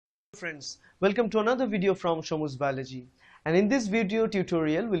friends, welcome to another video from Shomu's Biology, and in this video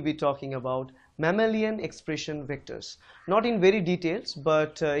tutorial we'll be talking about mammalian expression vectors. Not in very details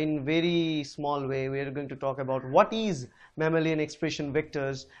but in very small way we are going to talk about what is mammalian expression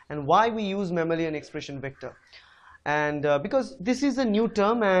vectors and why we use mammalian expression vector. And because this is a new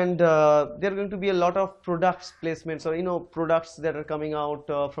term and there are going to be a lot of products placements or products that are coming out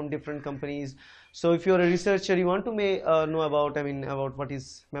from different companies. So if you're a researcher, you want to know about about what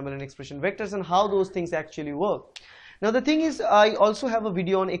is mammalian expression vectors and how those things actually work. Now the thing is, I also have a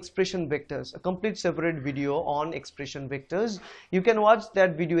video on expression vectors, a complete separate video on expression vectors. You can watch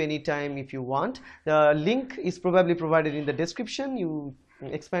that video anytime if you want. The link is probably provided in the description. You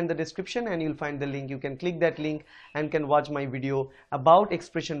expand the description and you'll find the link. You can click that link and can watch my video about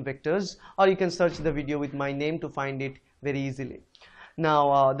expression vectors, or you can search the video with my name to find it very easily.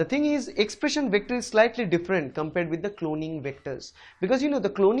 Now the thing is, expression vector is slightly different compared with the cloning vectors, because the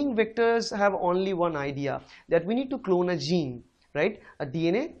cloning vectors have only one idea, that we need to clone a gene, right? A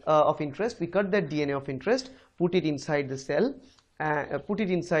DNA of interest. We cut that DNA of interest, put it inside the cell, put it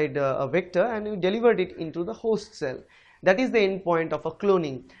inside a vector, and we delivered it into the host cell. That is the end point of a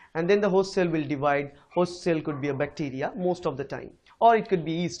cloning, and then the host cell will divide. Host cell could be a bacteria most of the time, or it could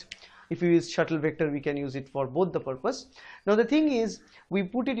be yeast. If you use shuttle vector, we can use it for both the purpose. Now the thing is, we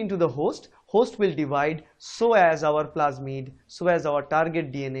put it into the host will divide so as our plasmid, so as our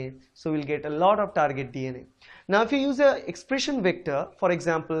target DNA, so we'll get a lot of target DNA. Now if you use an expression vector, for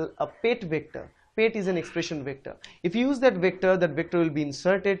example a PET vector, PET is an expression vector. If you use that vector will be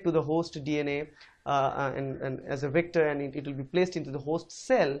inserted to the host DNA and as a vector, and it will be placed into the host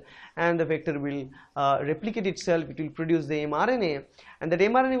cell, and the vector will replicate itself. It will produce the mRNA, and that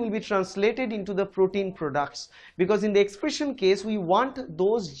mRNA will be translated into the protein products, because in the expression case we want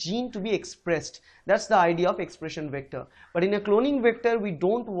those genes to be expressed. That's the idea of expression vector. But in a cloning vector, we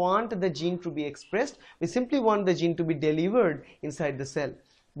don't want the gene to be expressed, we simply want the gene to be delivered inside the cell.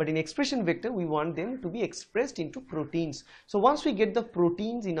 But in expression vector, we want them to be expressed into proteins. So once we get the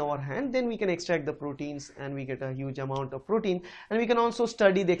proteins in our hand, then we can extract the proteins and we get a huge amount of protein, and we can also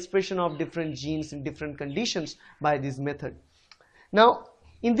study the expression of different genes in different conditions by this method. Now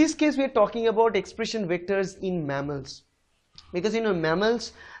in this case we are talking about expression vectors in mammals, because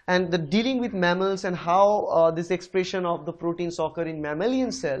mammals and the dealing with mammals and how this expression of the proteins occur in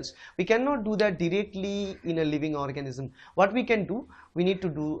mammalian cells, we cannot do that directly in a living organism. What we can do, we need to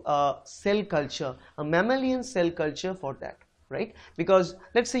do a cell culture, a mammalian cell culture for that, right? Because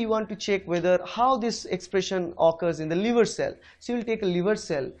let's say you want to check whether how this expression occurs in the liver cell. So you will take a liver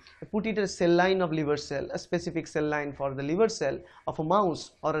cell, put it a cell line of liver cell, a specific cell line for the liver cell of a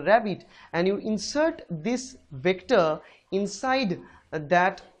mouse or a rabbit, and you insert this vector inside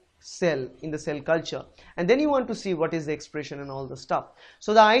that cell in the cell culture, and then you want to see what is the expression and all the stuff.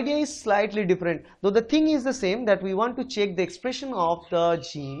 So the idea is slightly different, though the thing is the same, that we want to check the expression of the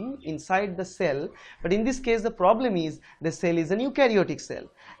gene inside the cell. But in this case the problem is the cell is an eukaryotic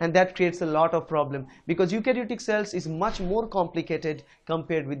cell, and that creates a lot of problem, because eukaryotic cells is much more complicated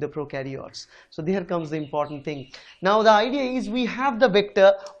compared with the prokaryotes. So there comes the important thing. Now the idea is, we have the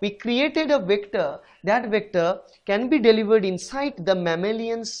vector, we created a vector, that vector can be delivered inside the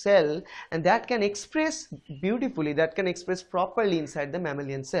mammalian cell, and that can express beautifully, that can express properly inside the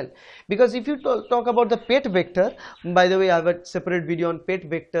mammalian cell. Because if you talk about the PET vector, by the way I have a separate video on PET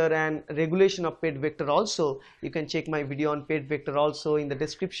vector and regulation of PET vector also. You can check my video on PET vector also in the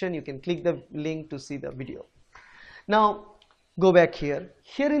description. You can click the link to see the video. Now go back here.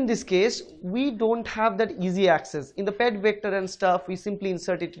 Here in this case we don't have that easy access. In the PET vector and stuff, we simply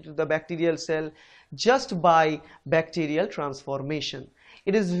insert it into the bacterial cell just by bacterial transformation.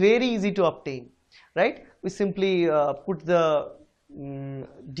 It is very easy to obtain, right? We simply put the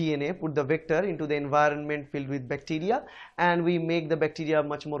DNA, put the vector into the environment filled with bacteria, and we make the bacteria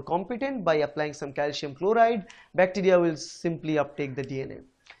much more competent by applying some calcium chloride. Bacteria will simply uptake the DNA.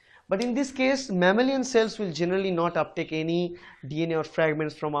 But in this case, mammalian cells will generally not uptake any DNA or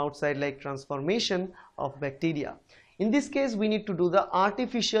fragments from outside, like transformation of bacteria. In this case, we need to do the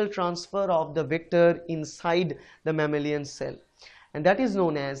artificial transfer of the vector inside the mammalian cell, and that is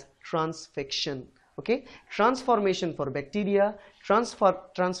known as transfection. Okay, transformation for bacteria,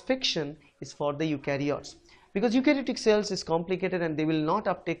 transfection is for the eukaryotes. Because eukaryotic cells is complicated and they will not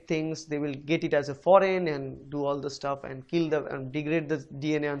uptake things, they will get it as a foreign and do all the stuff and kill and degrade the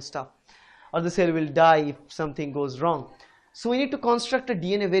DNA and stuff, or the cell will die if something goes wrong. So we need to construct a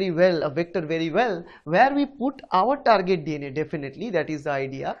DNA very well, a vector very well, where we put our target DNA. Definitely, that is the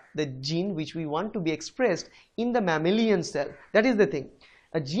idea, the gene which we want to be expressed in the mammalian cell. That is the thing.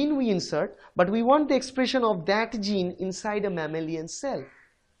 A gene we insert, but we want the expression of that gene inside a mammalian cell.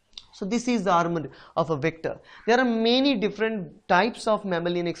 So this is the armor of a vector. There are many different types of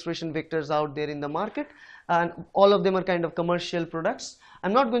mammalian expression vectors out there in the market, and all of them are kind of commercial products.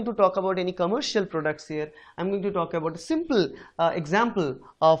 I'm not going to talk about any commercial products here. I'm going to talk about a simple example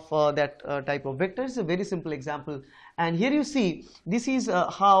of that type of vector. It's a very simple example. And here you see, this is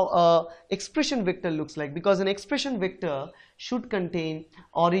how expression vector looks like, because an expression vector should contain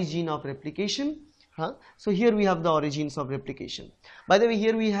origin of replication. So here we have the origins of replication. By the way,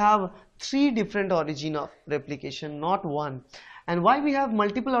 here we have 3 different origin of replication, not one. And why we have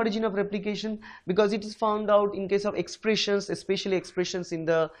multiple origin of replication? Because it is found out in case of expressions, especially expressions in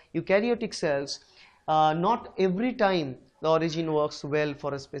the eukaryotic cells. Not every time the origin works well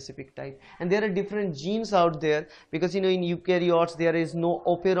for a specific type, and there are different genes out there, because in eukaryotes there is no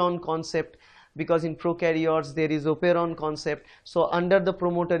operon concept, because in prokaryotes there is operon concept. So under the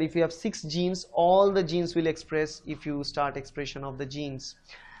promoter, if you have 6 genes, all the genes will express if you start expression of the genes.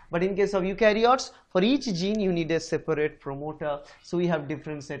 But in case of eukaryotes, for each gene you need a separate promoter. So we have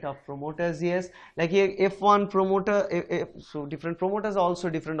different set of promoters. Yes, like here F1 promoter, so different promoters, also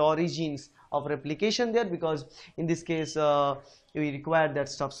different origins of replication there, because in this case we require that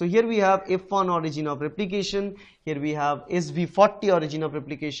stuff. So here we have F1 origin of replication, here we have SV40 origin of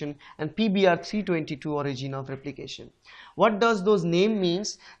replication, and PBR322 origin of replication. What does those name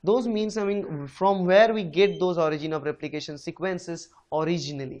means? Those means, I mean, from where we get those origin of replication sequences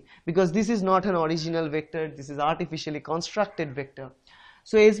originally, because this is not an original vector, this is artificially constructed vector.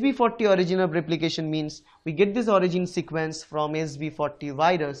 So SV40 origin of replication means we get this origin sequence from SV40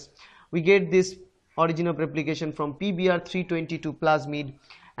 virus, we get this origin of replication from PBR322 plasmid,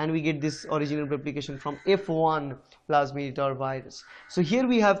 and we get this origin of replication from F1 plasmid or virus. So here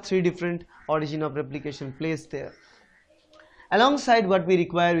we have 3 different origin of replication placed there. Alongside what we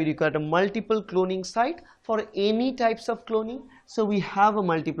require a multiple cloning site for any types of cloning. So we have a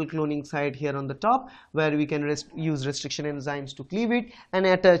multiple cloning site here on the top, where we can use restriction enzymes to cleave it and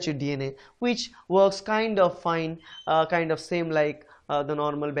attach a DNA, which works kind of fine, kind of same like the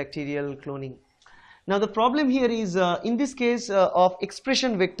normal bacterial cloning. Now the problem here is, in this case of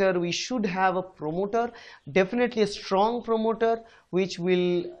expression vector, we should have a promoter, definitely a strong promoter, which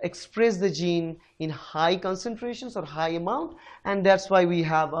will express the gene in high concentrations or high amount, and that's why we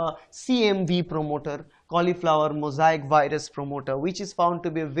have a CMV promoter, cauliflower mosaic virus promoter, which is found to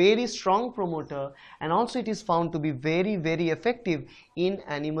be a very strong promoter, and also it is found to be very, very effective in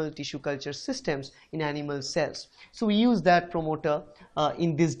animal tissue culture systems, in animal cells. So we use that promoter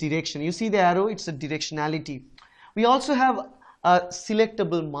in this direction. You see the arrow, it's a directionality. We also have a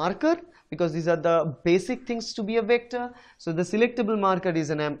selectable marker, because these are the basic things to be a vector. So the selectable marker is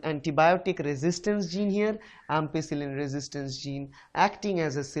an antibiotic resistance gene here, ampicillin resistance gene, acting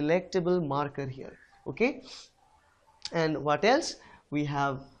as a selectable marker here. Okay, and what else? We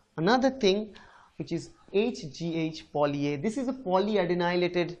have another thing, which is HGH poly A. This is a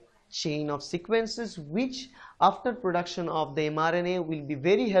polyadenylated chain of sequences, which after production of the mRNA will be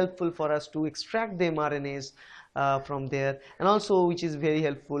very helpful for us to extract the mRNAs from there, and also which is very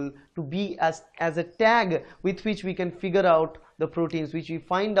helpful to be as a tag with which we can figure out the proteins, which we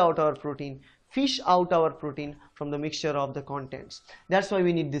find out our protein, fish out our protein from the mixture of the contents. That's why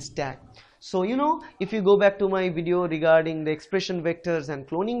we need this tag. So if you go back to my video regarding the expression vectors and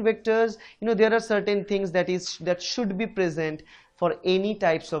cloning vectors, there are certain things that should be present for any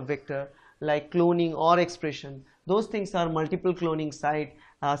types of vector, like cloning or expression. Those things are multiple cloning site,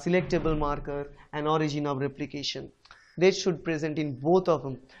 selectable marker, and origin of replication. They should present in both of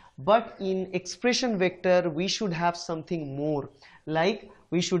them. But in expression vector, we should have something more, like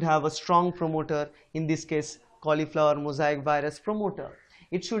we should have a strong promoter, in this case cauliflower mosaic virus promoter.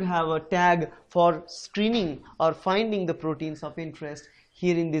 It should have a tag for screening or finding the proteins of interest.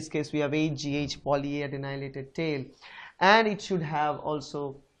 Here in this case we have HGH polyadenylated tail, and it should have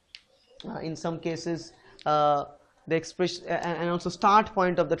also in some cases the expression and also start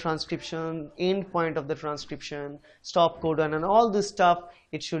point of the transcription, end point of the transcription, stop codon, and all this stuff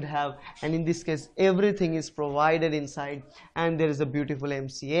it should have. And in this case everything is provided inside, and there is a beautiful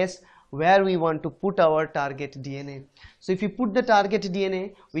MCS where we want to put our target DNA. So if you put the target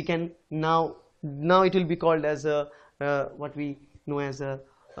DNA, we can now it will be called as a what we know as a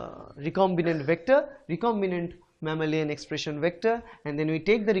recombinant vector, recombinant mammalian expression vector, and then we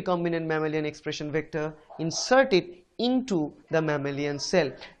take the recombinant mammalian expression vector, insert it into the mammalian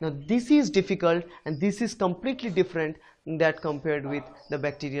cell. Now this is difficult, and this is completely different that compared with the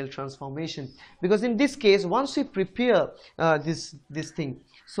bacterial transformation, because in this case once we prepare this thing,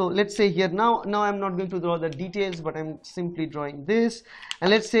 so let's say here now I'm not going to draw the details, but I'm simply drawing this, and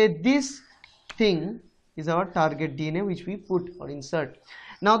let's say this thing is our target DNA which we put or insert.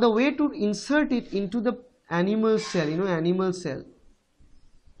 Now the way to insert it into the animal cell, animal cell,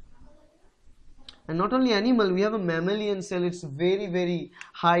 and not only animal, we have a mammalian cell. It's very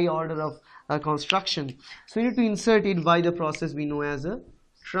high order of construction. So we need to insert it by the process we know as a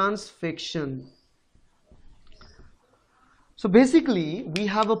transfection. So basically we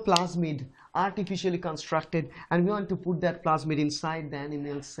have a plasmid artificially constructed, and we want to put that plasmid inside the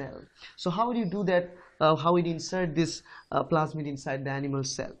animal cell. So how would you do that? How would you insert this plasmid inside the animal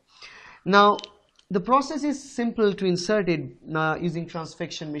cell? Now the process is simple to insert it using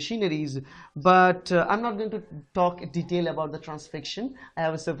transfection machineries, but I'm not going to talk in detail about the transfection. I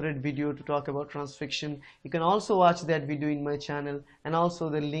have a separate video to talk about transfection. You can also watch that video in my channel, and also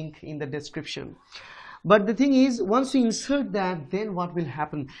the link in the description. But the thing is, once we insert that, then what will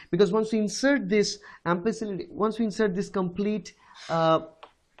happen? Because once we insert this ampicillin, once we insert this complete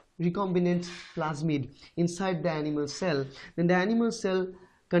recombinant plasmid inside the animal cell, then the animal cell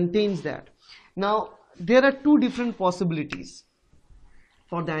contains that. Now there are two different possibilities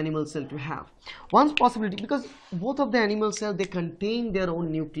for the animal cell to have. One possibility, because both of the animal cell, they contain their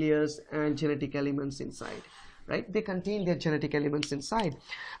own nucleus and genetic elements inside, right? They contain their genetic elements inside.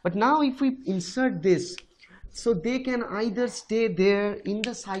 But now if we insert this, so they can either stay there in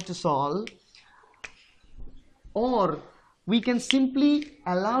the cytosol, or we can simply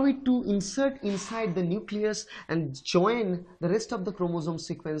allow it to insert inside the nucleus and join the rest of the chromosome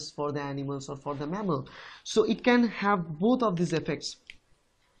sequence for the animals or for the mammal. So it can have both of these effects.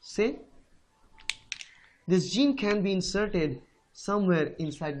 Say this gene can be inserted somewhere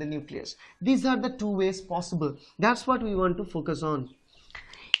inside the nucleus. These are the two ways possible. That's what we want to focus on.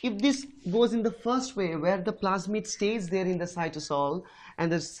 If this goes in the first way, where the plasmid stays there in the cytosol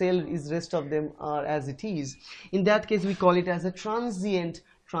and the cell is, rest of them are as it is, in that case we call it as a transient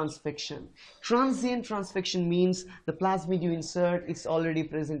transfection. Transient transfection means the plasmid you insert, it's already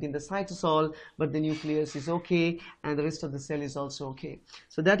present in the cytosol, but the nucleus is okay and the rest of the cell is also okay.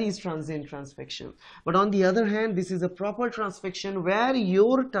 So that is transient transfection. But on the other hand, this is a proper transfection where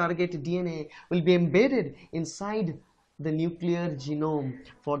your target DNA will be embedded inside the nuclear genome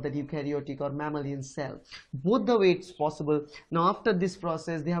for the eukaryotic or mammalian cell. Both the way it's possible. Now after this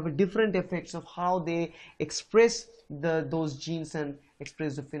process, they have a different effects of how they express those genes and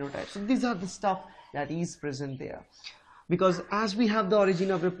express the phenotype. So these are the stuff that is present there. Because as we have the origin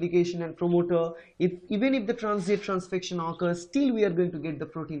of replication and promoter, even if the transient transfection occurs, still we are going to get the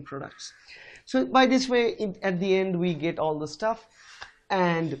protein products. So by this way, at the end we get all the stuff,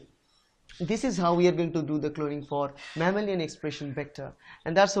 and this is how we are going to do the cloning for mammalian expression vector,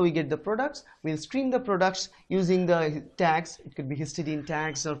 and that's how we get the products. We'll screen the products using the tags. It could be histidine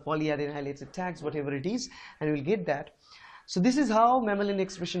tags or polyadenylate tags, whatever it is, and we'll get that. So this is how mammalian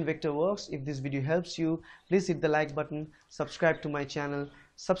expression vector works. If this video helps you, please hit the like button, subscribe to my channel.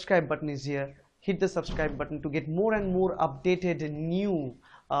 Subscribe button is here. Hit the subscribe button to get more and more updated new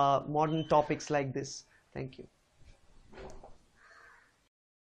modern topics like this. Thank you.